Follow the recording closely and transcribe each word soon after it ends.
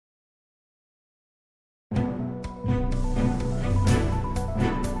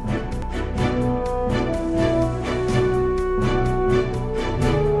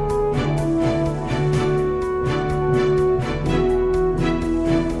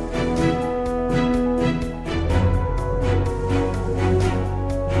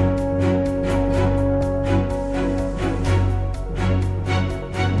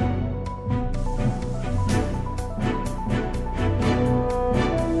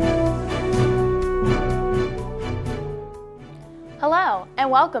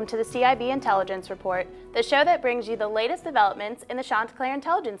Welcome to the CIB Intelligence Report, the show that brings you the latest developments in the Chanticleer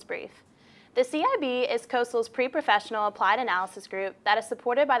Intelligence Brief. The CIB is Coastal's pre-professional applied analysis group that is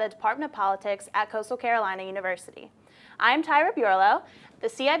supported by the Department of Politics at Coastal Carolina University. I am Tyra Bjorlo, the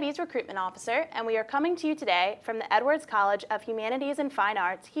CIB's recruitment officer, and we are coming to you today from the Edwards College of Humanities and Fine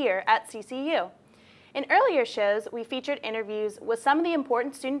Arts here at CCU. In earlier shows, we featured interviews with some of the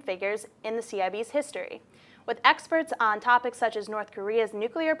important student figures in the CIB's history, with experts on topics such as North Korea's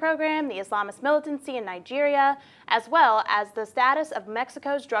nuclear program, the Islamist militancy in Nigeria, as well as the status of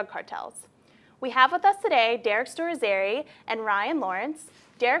Mexico's drug cartels. We have with us today Derrick Storzieri and Ryan Lawrence.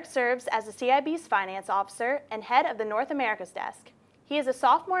 Derrick serves as the CIB's finance officer and head of the North Americas desk. He is a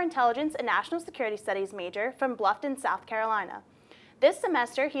sophomore intelligence and national security studies major from Bluffton, South Carolina. This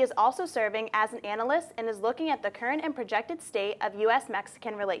semester, he is also serving as an analyst and is looking at the current and projected state of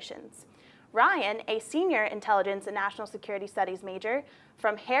U.S.-Mexican relations. Ryan, a senior intelligence and national security studies major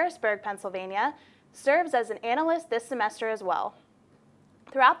from Harrisburg, Pennsylvania, serves as an analyst this semester as well.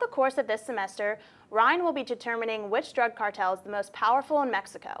 Throughout the course of this semester, Ryan will be determining which drug cartel is the most powerful in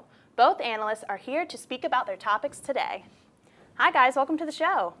Mexico. Both analysts are here to speak about their topics today. Hi guys, welcome to the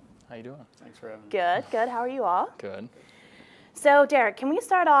show. How you doing? Thanks for having me. Good, good. How are you all? Good. So Derrick, can we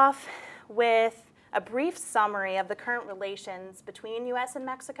start off with a brief summary of the current relations between U.S. and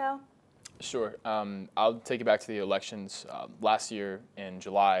Mexico? Sure. I'll take you back to the elections. Last year in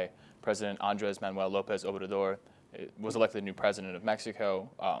July, President Andrés Manuel López Obrador was elected the new president of Mexico.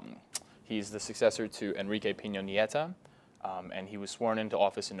 He's the successor to Enrique Peña Nieto, and he was sworn into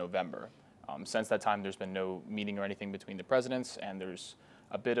office in November. Since that time, there's been no meeting or anything between the presidents, and there's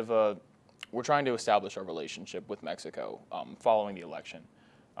a bit of a, we're trying to establish our relationship with Mexico following the election.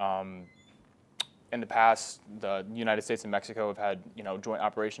 In the past, the United States and Mexico have had, joint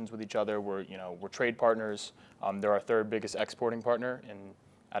operations with each other. We're trade partners. They're our third biggest exporting partner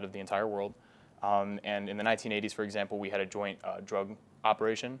out of the entire world. And in the 1980s, for example, we had a joint drug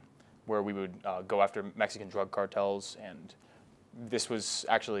operation where we would go after Mexican drug cartels. And this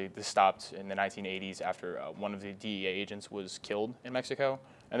stopped in the 1980s after one of the DEA agents was killed in Mexico.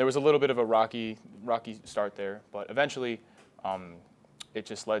 And there was a little bit of a rocky start there, but eventually, it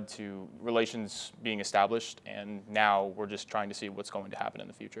just led to relations being established, and now we're just trying to see what's going to happen in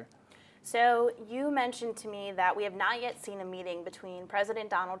the future. So you mentioned to me that we have not yet seen a meeting between President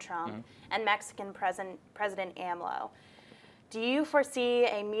Donald Trump and Mexican President AMLO. Do you foresee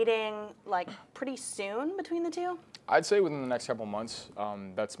a meeting pretty soon between the two? I'd say within the next couple months.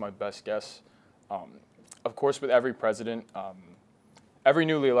 That's my best guess. Of course, with every president, every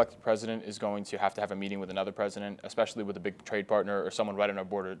newly elected president is going to have a meeting with another president, especially with a big trade partner or someone right on our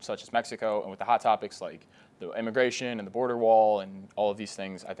border, such as Mexico. And with the hot topics like the immigration and the border wall and all of these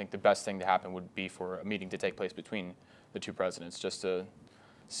things, I think the best thing to happen would be for a meeting to take place between the two presidents, just to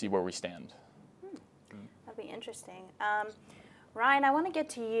see where we stand. That'd be interesting. Ryan, I want to get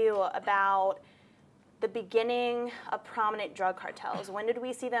to you about the beginning of prominent drug cartels. When did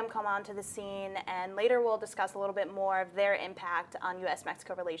we see them come onto the scene? And later we'll discuss a little bit more of their impact on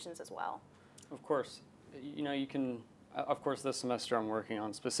U.S.-Mexico relations as well. Of course. Of course, this semester I'm working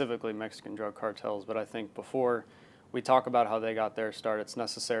on specifically Mexican drug cartels, but I think before we talk about how they got their start, it's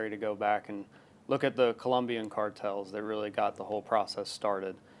necessary to go back and look at the Colombian cartels that really got the whole process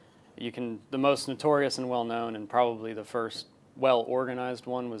started. The most notorious and well-known, and probably the first well-organized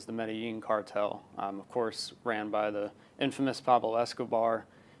one, was the Medellin cartel, of course ran by the infamous Pablo Escobar.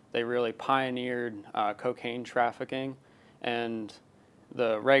 They really pioneered cocaine trafficking, and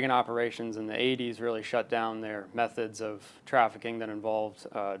the Reagan operations in the 80s really shut down their methods of trafficking that involved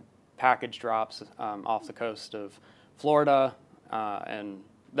package drops off the coast of Florida and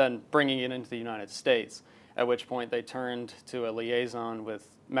then bringing it into the United States, at which point they turned to a liaison with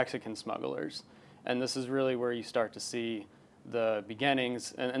Mexican smugglers. And this is really where you start to see the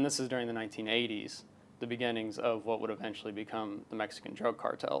beginnings, and this is during the 1980s, the beginnings of what would eventually become the Mexican drug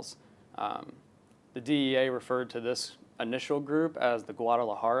cartels. The DEA referred to this initial group as the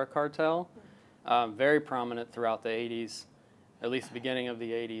Guadalajara cartel, very prominent throughout the 80s, at least the beginning of the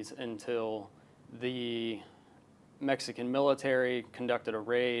 80s, until the Mexican military conducted a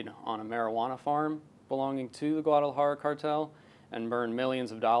raid on a marijuana farm belonging to the Guadalajara cartel and burned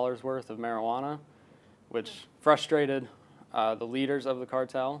millions of dollars worth of marijuana, which frustrated the leaders of the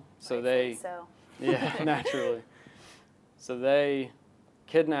cartel. So yeah, naturally. So they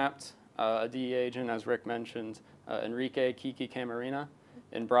kidnapped a DEA agent, as Rick mentioned, Enrique Kiki Camarena,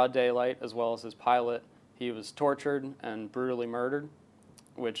 in broad daylight, as well as his pilot. He was tortured and brutally murdered,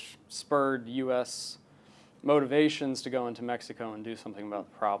 which spurred U.S. motivations to go into Mexico and do something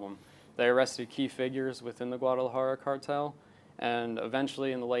about the problem. They arrested key figures within the Guadalajara cartel, And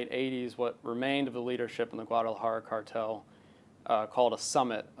eventually in the late 80s, what remained of the leadership in the Guadalajara cartel called a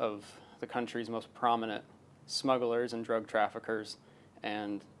summit of the country's most prominent smugglers and drug traffickers,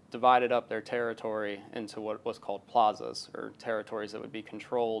 and divided up their territory into what was called plazas, or territories that would be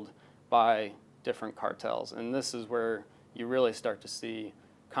controlled by different cartels. And this is where you really start to see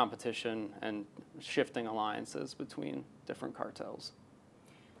competition and shifting alliances between different cartels.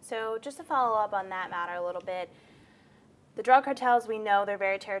 So just to follow up on that matter a little bit, the drug cartels, we know they're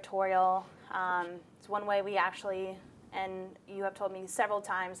very territorial. It's one way we actually, and you have told me several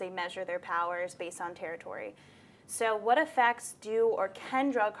times, they measure their powers based on territory. So what effects do or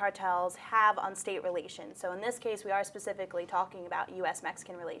can drug cartels have on state relations? So in this case, we are specifically talking about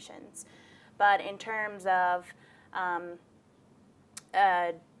U.S.-Mexican relations. But in terms of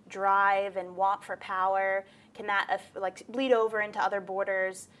drive and want for power, can that like bleed over into other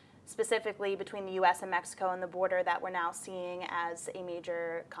borders, specifically between the U.S. and Mexico and the border that we're now seeing as a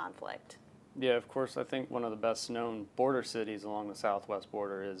major conflict? Yeah, of course. I think one of the best known border cities along the southwest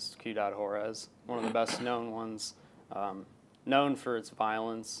border is Ciudad Juarez, one of the best known ones, known for its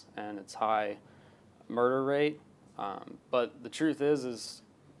violence and its high murder rate. But the truth is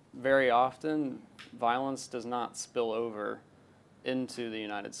very often violence does not spill over into the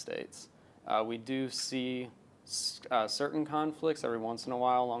United States. We do see certain conflicts every once in a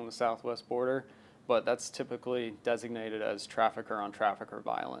while along the southwest border, but that's typically designated as trafficker-on-trafficker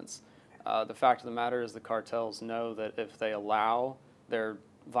violence. The fact of the matter is the cartels know that if they allow their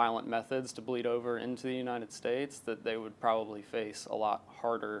violent methods to bleed over into the United States, that they would probably face a lot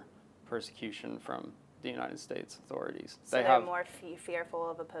harder persecution from the United States authorities. So they're more fearful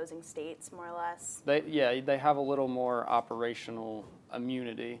of opposing states, more or less? They have a little more operational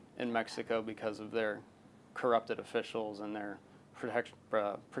immunity in Mexico because of their corrupted officials and their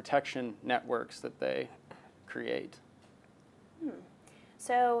protection networks that they create.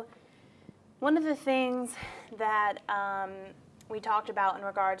 So one of the things that we talked about in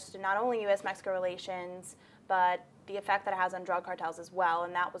regards to not only U.S.-Mexico relations, but the effect that it has on drug cartels as well,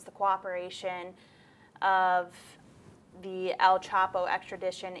 and that was the cooperation of the El Chapo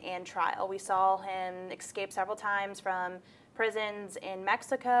extradition and trial. We saw him escape several times from prisons in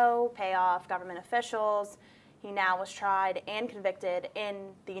Mexico, pay off government officials. He now was tried and convicted in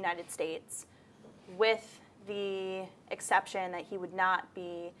the United States, with the exception that he would not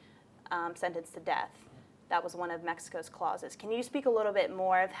be sentenced to death. That was one of Mexico's clauses. Can you speak a little bit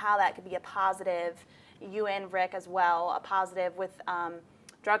more of how that could be a positive, you and Rick as well, a positive with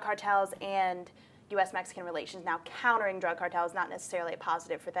drug cartels and U.S.-Mexican relations, now countering drug cartels, not necessarily a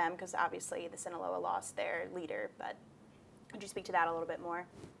positive for them, because obviously the Sinaloa lost their leader, but could you speak to that a little bit more?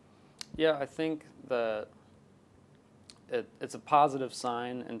 Yeah, I think that it's a positive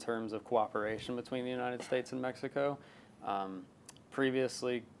sign in terms of cooperation between the United States and Mexico.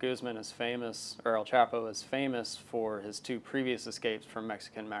 Previously, Guzman is famous, or El Chapo is famous for his two previous escapes from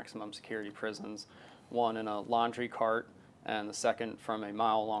Mexican maximum security prisons, one in a laundry cart and the second from a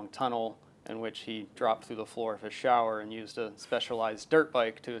mile-long tunnel in which he dropped through the floor of his shower and used a specialized dirt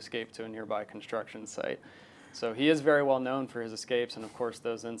bike to escape to a nearby construction site. So he is very well known for his escapes, and of course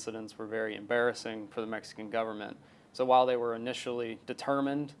those incidents were very embarrassing for the Mexican government. So while they were initially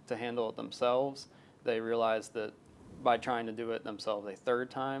determined to handle it themselves, they realized that by trying to do it themselves a third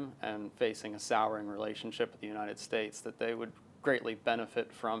time and facing a souring relationship with the United States, that they would greatly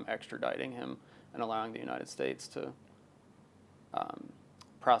benefit from extraditing him and allowing the United States to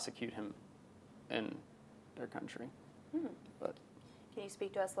prosecute him in their country. But can you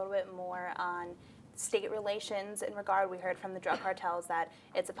speak to us a little bit more on state relations in regard? We heard from the drug cartels that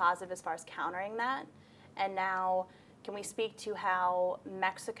it's a positive as far as countering that. And now, can we speak to how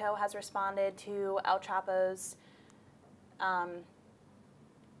Mexico has responded to El Chapo's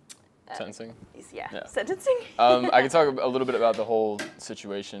sentencing? Yeah. Sentencing? I can talk a little bit about the whole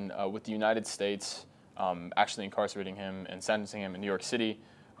situation with the United States actually incarcerating him and sentencing him in New York City.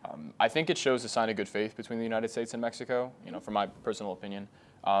 I think it shows a sign of good faith between the United States and Mexico, from my personal opinion.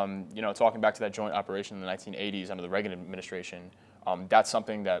 Talking back to that joint operation in the 1980s under the Reagan administration, that's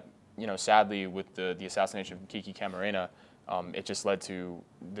something that, sadly with the assassination of Kiki Camarena, it just led to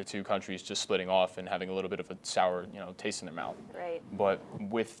the two countries just splitting off and having a little bit of a sour, taste in their mouth. Right. But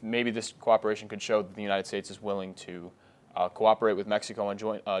with maybe this cooperation could show that the United States is willing to cooperate with Mexico on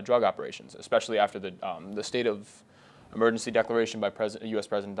joint drug operations, especially after the state of emergency declaration by U.S.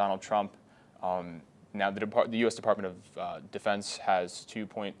 President Donald Trump. Now the U.S. Department of Defense has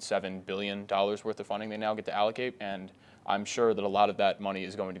 $2.7 billion worth of funding they now get to allocate, and I'm sure that a lot of that money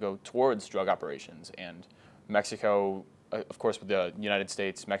is going to go towards drug operations. And Mexico, of course, with the United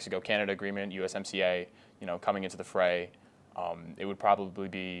States-Mexico-Canada agreement, USMCA, coming into the fray, it would probably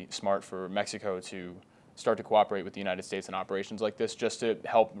be smart for Mexico to start to cooperate with the United States in operations like this just to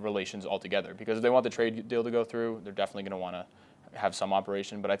help relations altogether. Because if they want the trade deal to go through, they're definitely going to want to have some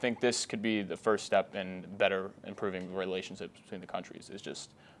operation. But I think this could be the first step in better improving the relationships between the countries, is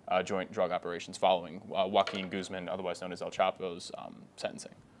just joint drug operations following Joaquin Guzman, otherwise known as El Chapo's,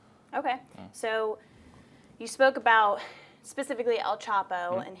 sentencing. Okay. So you spoke about specifically El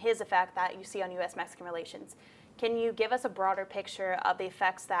Chapo and his effect that you see on U.S.-Mexican relations. Can you give us a broader picture of the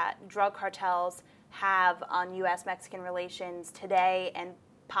effects that drug cartels have on U.S.-Mexican relations today, and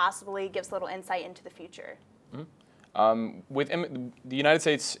possibly give us a little insight into the future? The United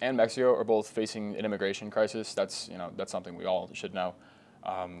States and Mexico are both facing an immigration crisis. That's something we all should know.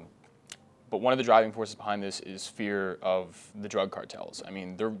 But one of the driving forces behind this is fear of the drug cartels. I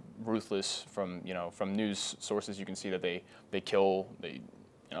mean, they're ruthless. From news sources, you can see that they kill, they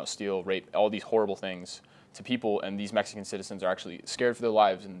steal, rape, all these horrible things to people, and these Mexican citizens are actually scared for their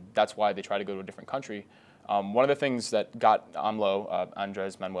lives, and that's why they try to go to a different country. One of the things that got AMLO,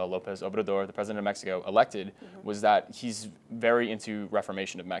 Andrés Manuel López Obrador, the president of Mexico, elected was that he's very into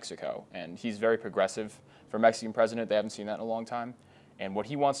reformation of Mexico, and he's very progressive for a Mexican president. They haven't seen that in a long time. And what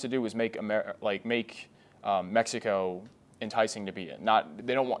he wants to do is make Mexico enticing to be in.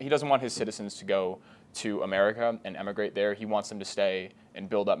 He doesn't want his citizens to go to America and emigrate there. He wants them to stay and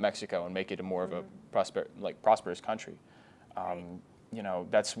build up Mexico and make it a more of a prosperous country.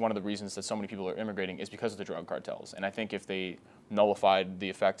 That's one of the reasons that so many people are immigrating, is because of the drug cartels. And I think if they nullified the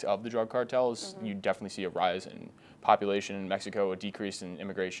effect of the drug cartels, you definitely see a rise in population in Mexico, a decrease in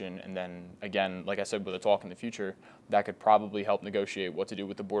immigration, and then again, like I said, with a talk in the future, that could probably help negotiate what to do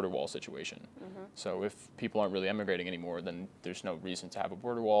with the border wall situation. So if people aren't really immigrating anymore, then there's no reason to have a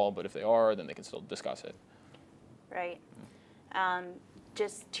border wall, but if they are, then they can still discuss it. Right.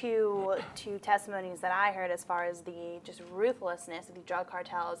 Just two testimonies that I heard as far as the just ruthlessness of the drug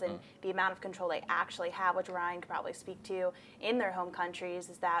cartels and the amount of control they actually have, which Ryan could probably speak to, in their home countries,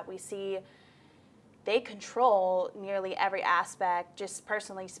 is that we see they control nearly every aspect. Just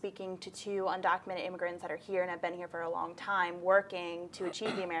personally speaking to two undocumented immigrants that are here and have been here for a long time working to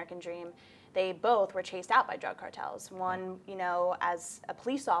achieve the American dream, they both were chased out by drug cartels. One, as a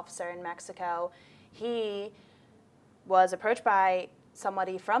police officer in Mexico, he was approached by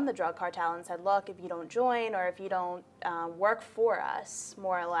somebody from the drug cartel and said, look, if you don't join, or if you don't work for us,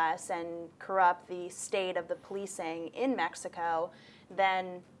 more or less, and corrupt the state of the policing in Mexico,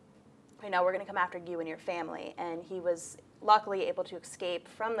 then we're going to come after you and your family. And he was luckily able to escape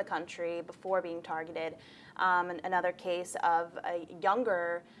from the country before being targeted. Another case of a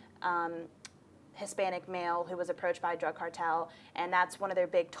younger Hispanic male who was approached by a drug cartel, and that's one of their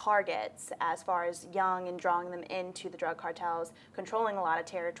big targets as far as young and drawing them into the drug cartels, controlling a lot of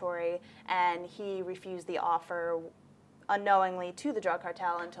territory, and he refused the offer unknowingly to the drug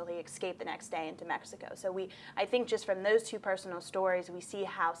cartel until he escaped the next day into Mexico. So I think just from those two personal stories, we see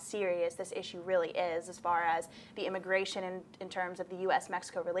how serious this issue really is as far as the immigration in terms of the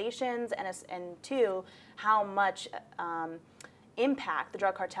U.S.-Mexico relations, and two, how much impact the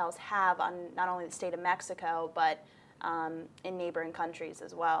drug cartels have on not only the state of Mexico, but in neighboring countries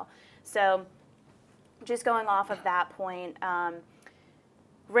as well. So just going off of that point,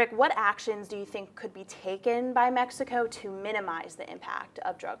 Rick, what actions do you think could be taken by Mexico to minimize the impact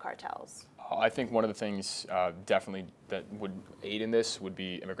of drug cartels? I think one of the things definitely that would aid in this would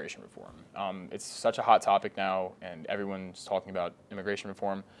be immigration reform. It's such a hot topic now, and everyone's talking about immigration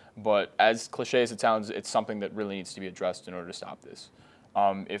reform. But as cliche as it sounds, it's something that really needs to be addressed in order to stop this.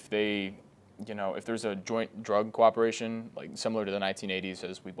 If there's a joint drug cooperation, like similar to the 1980s,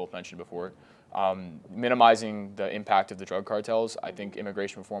 as we both mentioned before, minimizing the impact of the drug cartels, I think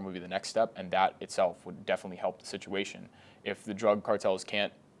immigration reform would be the next step, and that itself would definitely help the situation. If the drug cartels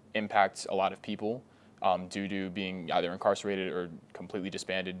can't impact a lot of people due to being either incarcerated or completely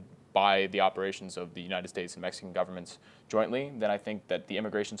disbanded by the operations of the United States and Mexican governments jointly, then I think that the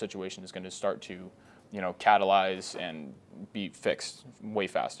immigration situation is going to start to, catalyze and be fixed way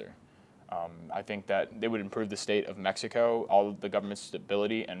faster. I think that they would improve the state of Mexico, all of the government's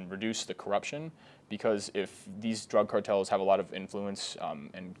stability, and reduce the corruption, because if these drug cartels have a lot of influence,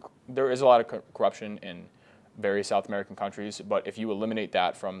 and there is a lot of corruption in various South American countries, but if you eliminate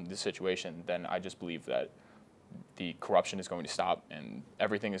that from the situation, then I just believe that the corruption is going to stop and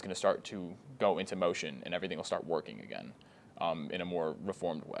everything is going to start to go into motion and everything will start working again in a more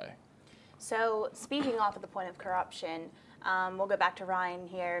reformed way. So speaking off of the point of corruption, we'll go back to Ryan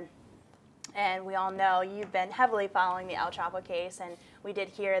here. And we all know you've been heavily following the El Chapo case, and we did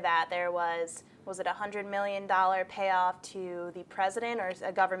hear that there was it a $100 million payoff to the president or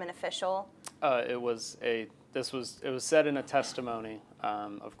a government official? It was a it was said in a testimony.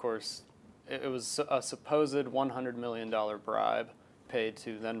 Of course, it was a supposed $100 million bribe paid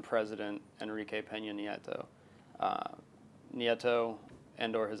to then President Enrique Peña Nieto. Nieto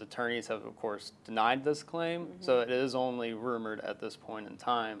and/or his attorneys have, of course, denied this claim, so it is only rumored at this point in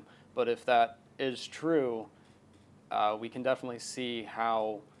time. But if that is true, we can definitely see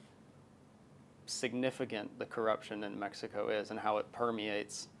how significant the corruption in Mexico is and how it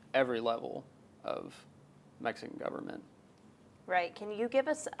permeates every level of Mexican government. Right. Can you give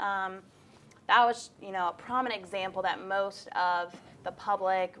us, that was, a prominent example that most of the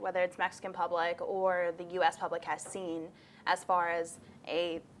public, whether it's Mexican public or the U.S. public, has seen as far as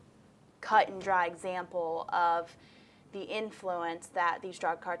a cut and dry example of the influence that these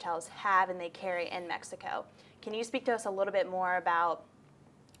drug cartels have and they carry in Mexico. Can you speak to us a little bit more about,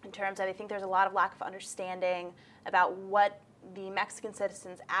 in terms of, I think there's a lot of lack of understanding about what the Mexican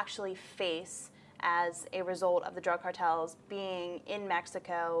citizens actually face as a result of the drug cartels being in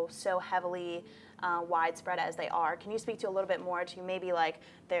Mexico so heavily widespread as they are. Can you speak to a little bit more to maybe like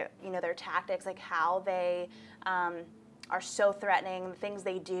their tactics, like how they are so threatening, the things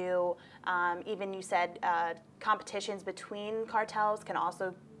they do? Even you said competitions between cartels can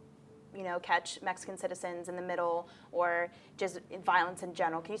also catch Mexican citizens in the middle, or just violence in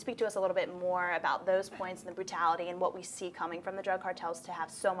general. Can you speak to us a little bit more about those points and the brutality and what we see coming from the drug cartels to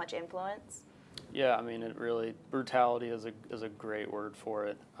have so much influence? Yeah, I mean, brutality is a great word for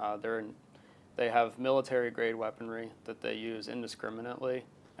it. They have military-grade weaponry that they use indiscriminately,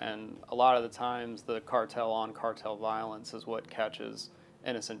 and a lot of the times the cartel-on-cartel violence is what catches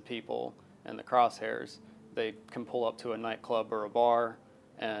innocent people in the crosshairs. They can pull up to a nightclub or a bar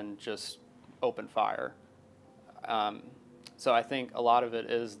and just open fire. So I think a lot of it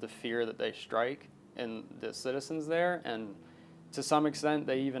is the fear that they strike in the citizens there, and to some extent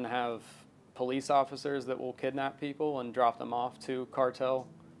they even have police officers that will kidnap people and drop them off to cartel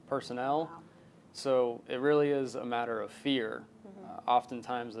personnel. Wow. So it really is a matter of fear.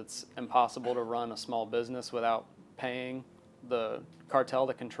 Oftentimes it's impossible to run a small business without paying the cartel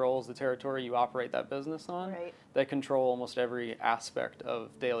that controls the territory you operate that business on. Right. They control almost every aspect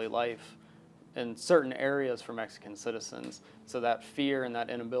of daily life in certain areas for Mexican citizens. So that fear and that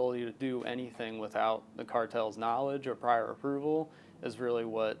inability to do anything without the cartel's knowledge or prior approval is really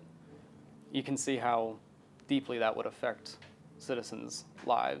what you can see how deeply that would affect citizens'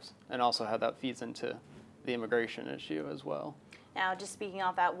 lives, and also how that feeds into the immigration issue as well. Now, just speaking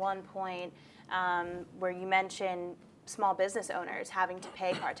off that one point where you mentioned small business owners having to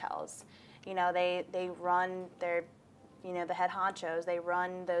pay cartels, they run their, the head honchos, they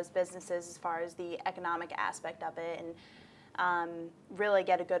run those businesses as far as the economic aspect of it, and really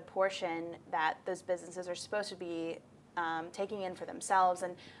get a good portion that those businesses are supposed to be taking in for themselves.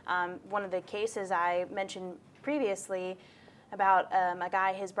 And one of the cases I mentioned previously about a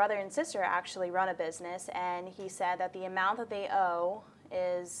guy, his brother and sister actually run a business, and he said that the amount that they owe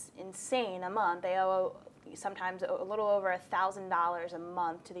is insane a month. They owe sometimes a little over $1,000 a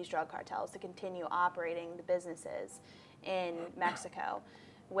month to these drug cartels to continue operating the businesses in Mexico,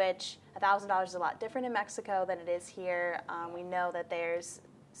 which $1,000 is a lot different in Mexico than it is here. We know that there's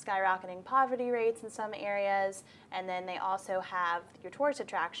skyrocketing poverty rates in some areas, and then they also have your tourist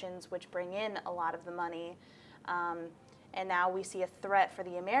attractions, which bring in a lot of the money. And now we see a threat for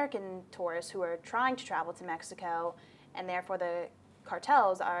the American tourists who are trying to travel to Mexico, and therefore the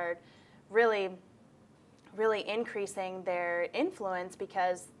cartels are really increasing their influence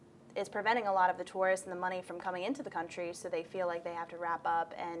because it's preventing a lot of the tourists and the money from coming into the country, so they feel like they have to wrap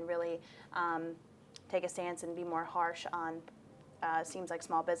up and really take a stance and be more harsh on seems like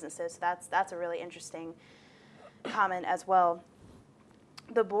small businesses. So that's a really interesting comment as well.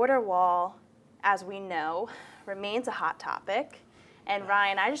 The border wall, as we know, remains a hot topic. And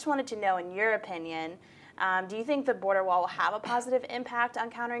Ryan, I just wanted to know, in your opinion, do you think the border wall will have a positive impact on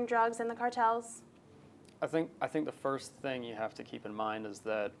countering drugs and the cartels? I think the first thing you have to keep in mind is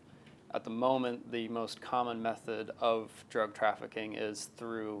that at the moment, the most common method of drug trafficking is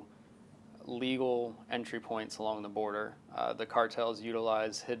through legal entry points along the border. The cartels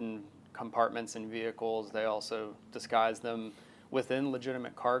utilize hidden compartments in vehicles. They also disguise them within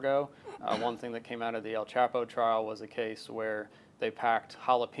legitimate cargo. One thing that came out of the El Chapo trial was a case where they packed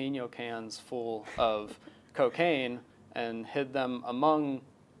jalapeno cans full of cocaine and hid them among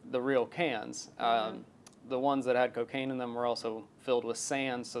the real cans. The ones that had cocaine in them were also filled with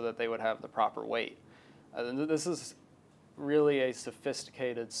sand so that they would have the proper weight. This is really a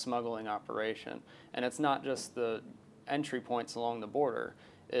sophisticated smuggling operation, and it's not just the entry points along the border.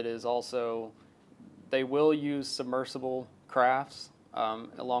 It is also, they will use submersible crafts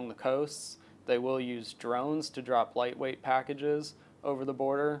along the coasts. They will use drones to drop lightweight packages over the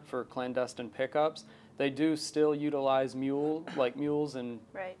border for clandestine pickups. They do still utilize mules and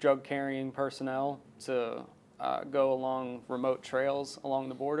Right. drug-carrying personnel to go along remote trails along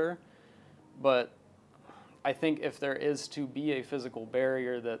the border. But I think if there is to be a physical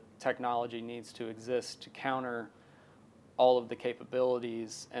barrier, that technology needs to exist to counter all of the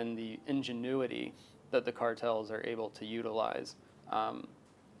capabilities and the ingenuity that the cartels are able to utilize,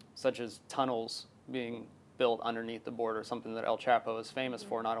 such as tunnels being built underneath the border, something that El Chapo is famous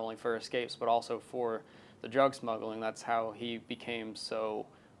for, not only for escapes, but also for the drug smuggling. That's how he became so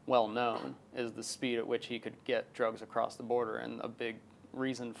well known, is the speed at which he could get drugs across the border. And a big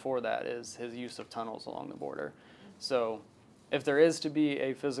reason for that is his use of tunnels along the border. So if there is to be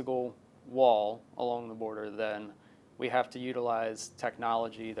a physical wall along the border, then we have to utilize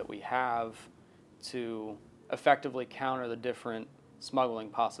technology that we have to effectively counter the different smuggling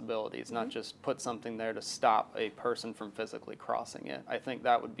possibilities, not just put something there to stop a person from physically crossing it. I think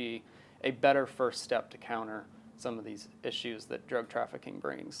that would be a better first step to counter some of these issues that drug trafficking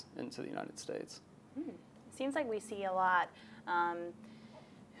brings into the United States. It seems like we see a lot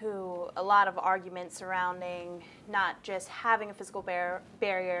a lot of arguments surrounding not just having a physical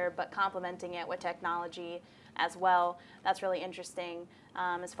barrier, but complementing it with technology as well. That's really interesting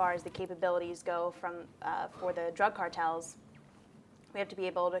as far as the capabilities go for the drug cartels. We have to be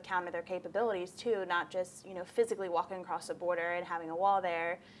able to counter their capabilities too, not just physically walking across the border and having a wall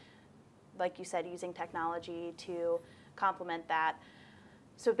there. Like you said, using technology to complement that.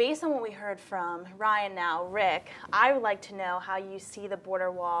 So based on what we heard from Ryan now, Rick, I would like to know how you see the border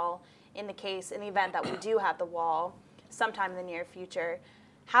wall in the event that we do have the wall sometime in the near future.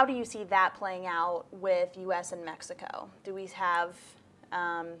 How do you see that playing out with U.S. and Mexico? Do we have,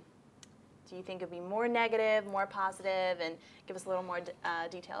 do you think it'd be more negative, more positive, and give us a little more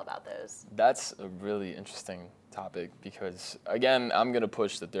detail about those? That's a really interesting topic because, again, I'm going to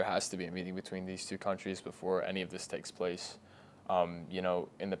push that there has to be a meeting between these two countries before any of this takes place.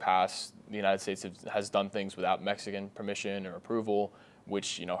 In the past, the United States has done things without Mexican permission or approval,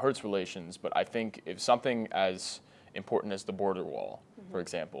 which, hurts relations. But I think if something as important as the border wall, for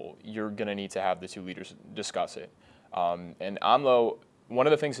example, you're going to need to have the two leaders discuss it. And AMLO, one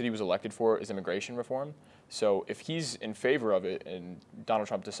of the things that he was elected for is immigration reform. So if he's in favor of it and Donald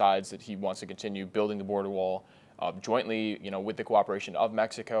Trump decides that he wants to continue building the border wall jointly, with the cooperation of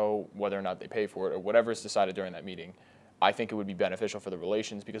Mexico, whether or not they pay for it or whatever is decided during that meeting, I think it would be beneficial for the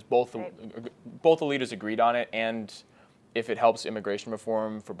relations because both the leaders agreed on it, and if it helps immigration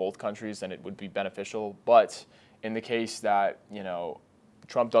reform for both countries, then it would be beneficial. But in the case that,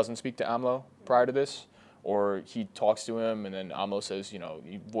 Trump doesn't speak to AMLO prior to this, or he talks to him and then AMLO says,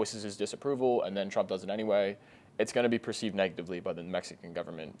 he voices his disapproval and then Trump does it anyway, it's going to be perceived negatively by the Mexican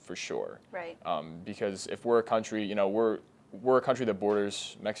government for sure. Right. Because if we're a country, we're a country that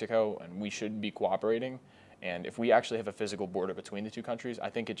borders Mexico and we should be cooperating. And if we actually have a physical border between the two countries, I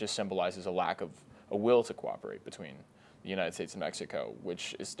think it just symbolizes a lack of a will to cooperate between the United States and Mexico,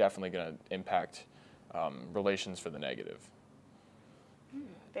 which is definitely going to impact relations for the negative.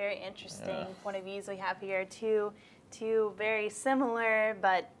 Very interesting point of views we have here. Two very similar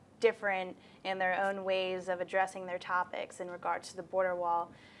but different in their own ways of addressing their topics in regards to the border wall.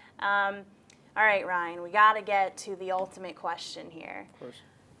 All right, Ryan, we got to get to the ultimate question here. Of course.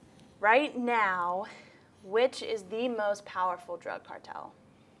 Right now, which is the most powerful drug cartel?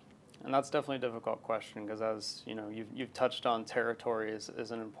 And that's definitely a difficult question because, as you've touched on, territory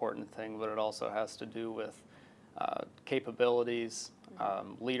is an important thing, but it also has to do with capabilities,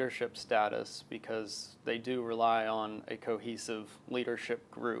 leadership status, because they do rely on a cohesive leadership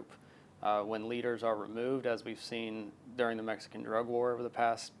group. When leaders are removed, as we've seen during the Mexican drug war over the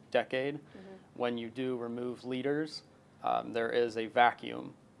past decade, when you do remove leaders, there is a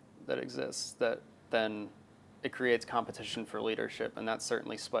vacuum that exists that then it creates competition for leadership, and that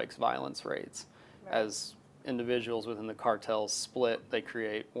certainly spikes violence rates. Right. As individuals within the cartels split, they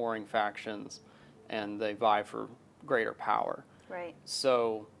create warring factions, and they vie for greater power. Right.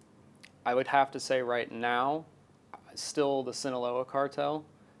 So I would have to say right now, still the Sinaloa cartel,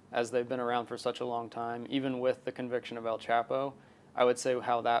 as they've been around for such a long time, even with the conviction of El Chapo, I would say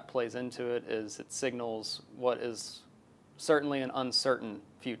how that plays into it is it signals what is certainly an uncertain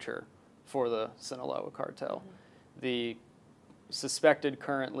future for the Sinaloa cartel. The suspected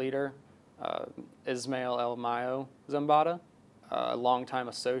current leader, Ismael El Mayo Zambada, a longtime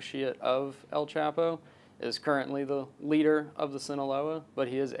associate of El Chapo, is currently the leader of the Sinaloa, but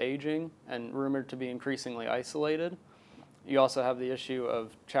he is aging and rumored to be increasingly isolated. You also have the issue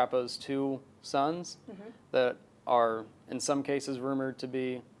of Chapo's two sons that are, in some cases, rumored to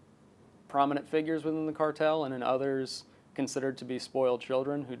be prominent figures within the cartel, and in others considered to be spoiled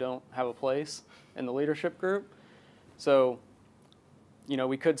children who don't have a place in the leadership group. So, you know,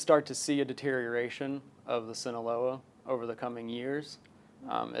 we could start to see a deterioration of the Sinaloa over the coming years.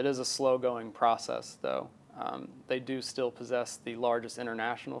 It is a slow-going process, though. They do still possess the largest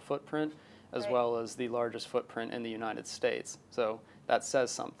international footprint, as well as the largest footprint in the United States. So that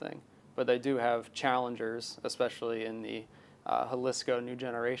says something. But they do have challengers, especially in the Jalisco New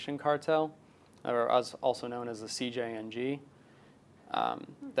Generation Cartel, or also known as the CJNG.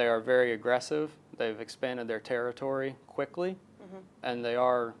 They are very aggressive. They've expanded their territory quickly, and they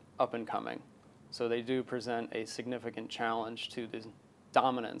are up and coming. So they do present a significant challenge to the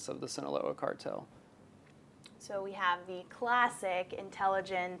dominance of the Sinaloa cartel. So we have the classic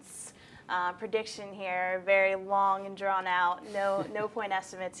intelligence prediction here, very long and drawn out, no point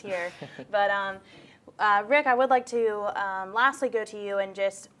estimates here. But Rick, I would like to lastly go to you and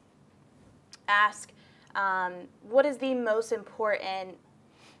just ask, what is the most important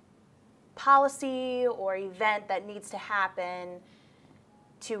policy or event that needs to happen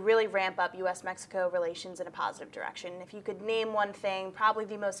to really ramp up U.S.-Mexico relations in a positive direction? If you could name one thing, probably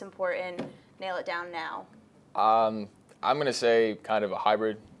the most important, nail it down now. I'm going to say kind of a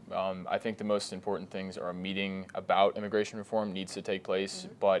hybrid. I think the most important things are a meeting about immigration reform needs to take place,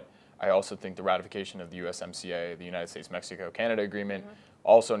 but I also think the ratification of the USMCA, the United States-Mexico-Canada Agreement,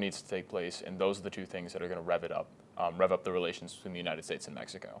 also needs to take place, and those are the two things that are going to rev up the relations between the United States and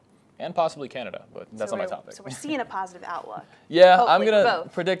Mexico, and possibly Canada, but that's not my topic. So we're seeing a positive outlook. Yeah, hopefully, I'm going to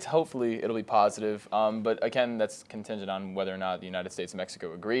predict hopefully it'll be positive, but again, that's contingent on whether or not the United States and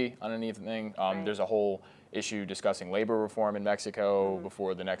Mexico agree on anything. There's a whole issue discussing labor reform in Mexico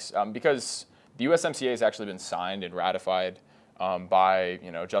before the next, because the USMCA has actually been signed and ratified by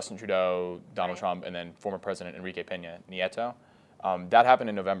Justin Trudeau, Donald Trump, and then former President Enrique Peña Nieto. That happened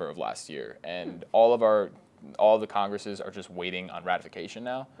in November of last year, and all of the Congresses are just waiting on ratification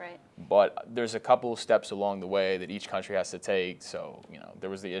now. Right. But there's a couple steps along the way that each country has to take. So there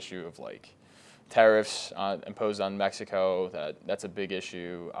was the issue of like tariffs imposed on Mexico. That's a big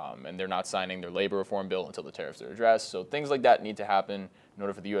issue, and they're not signing their labor reform bill until the tariffs are addressed. So things like that need to happen in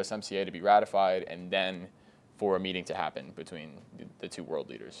order for the USMCA to be ratified, and then for a meeting to happen between the two world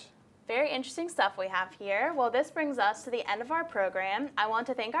leaders. Very interesting stuff we have here. Well, this brings us to the end of our program. I want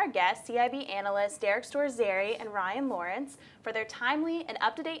to thank our guests, CIB analysts Derrick Storzieri and Ryan Lawrence, for their timely and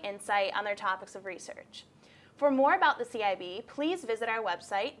up-to-date insight on their topics of research. For more about the CIB, please visit our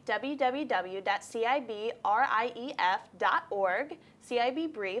website, www.cibrief.org,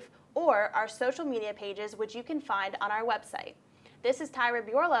 CIB Brief, or our social media pages, which you can find on our website. This is Tyra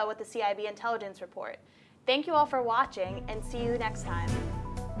Bjorlo with the CIB Intelligence Report. Thank you all for watching, and see you next time.